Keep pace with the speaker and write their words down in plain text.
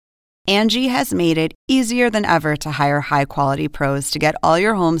Angie has made it easier than ever to hire high-quality pros to get all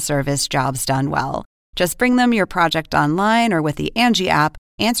your home service jobs done well. Just bring them your project online or with the Angie app,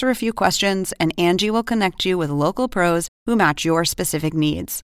 answer a few questions, and Angie will connect you with local pros who match your specific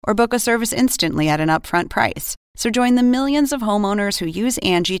needs. Or book a service instantly at an upfront price. So join the millions of homeowners who use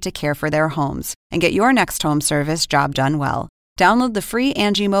Angie to care for their homes and get your next home service job done well. Download the free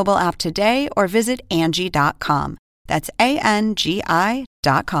Angie mobile app today or visit Angie.com. That's ANGI.com.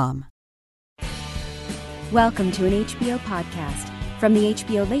 Welcome to an HBO podcast from the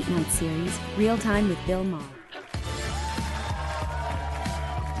HBO Late Night series, Real Time with Bill Maher.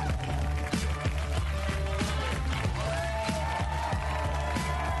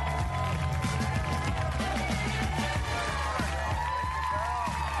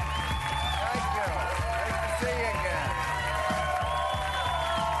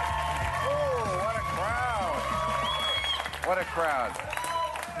 What a crowd.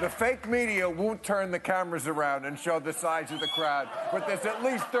 The fake media won't turn the cameras around and show the size of the crowd, but there's at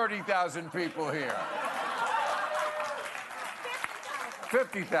least 30,000 people here.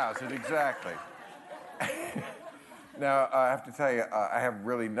 50,000, exactly. Now, I have to tell you, I have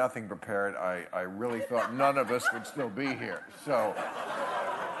really nothing prepared. I really thought none of us would still be here. So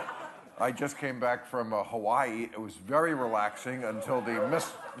I just came back from Hawaii. It was very relaxing until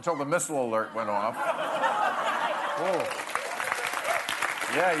the missile alert went off. Whoa.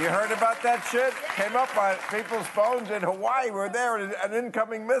 Yeah, you heard about that shit? Came up on people's phones in Hawaii. We're there, an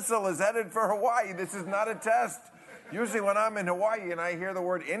incoming missile is headed for Hawaii. This is not a test. Usually when I'm in Hawaii and I hear the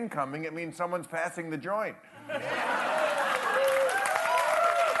word incoming, it means someone's passing the joint.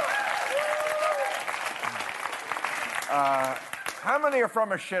 How many are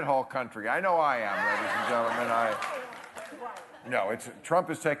from a shithole country? I know I am, ladies and gentlemen. No, Trump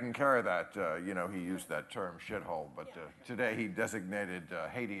is taking care of that. He used that term, shithole, but today he designated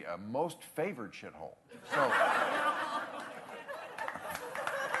Haiti a most favored shithole. So,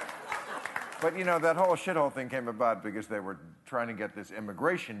 but that whole shithole thing came about because they were trying to get this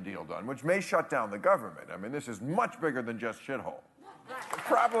immigration deal done, which may shut down the government. I mean, this is much bigger than just shithole. The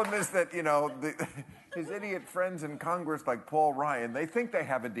problem is that, his idiot friends in Congress like Paul Ryan, they think they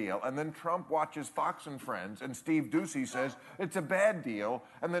have a deal, and then Trump watches Fox and Friends, and Steve Doocy says it's a bad deal,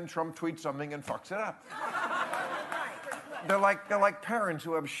 and then Trump tweets something and fucks it up. They're like parents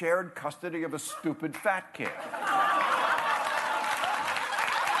who have shared custody of a stupid fat kid.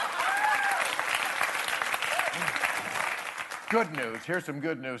 Good news. Here's some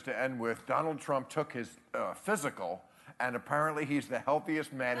good news to end with. Donald Trump took his physical, and apparently he's the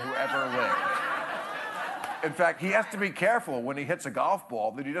healthiest man who ever lived. In fact, he has to be careful when he hits a golf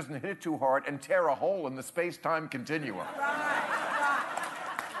ball that he doesn't hit it too hard and tear a hole in the space-time continuum.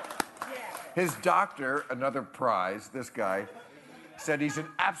 His doctor, another prize, this guy, said he's in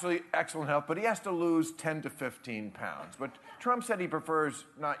absolutely excellent health, but he has to lose 10 to 15 pounds. But Trump said he prefers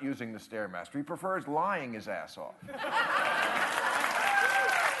not using the Stairmaster. He prefers lying his ass off.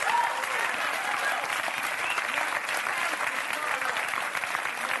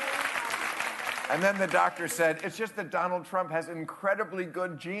 And then the doctor said, it's just that Donald Trump has incredibly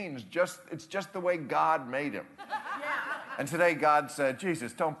good genes. It's just the way God made him. Yeah. And today God said,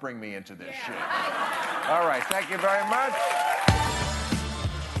 Jesus, don't bring me into this shit. All right, thank you very much.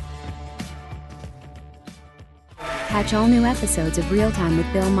 Catch all new episodes of Real Time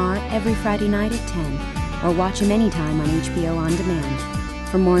with Bill Maher every Friday night at 10, or watch him anytime on HBO On Demand.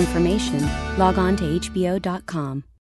 For more information, log on to HBO.com.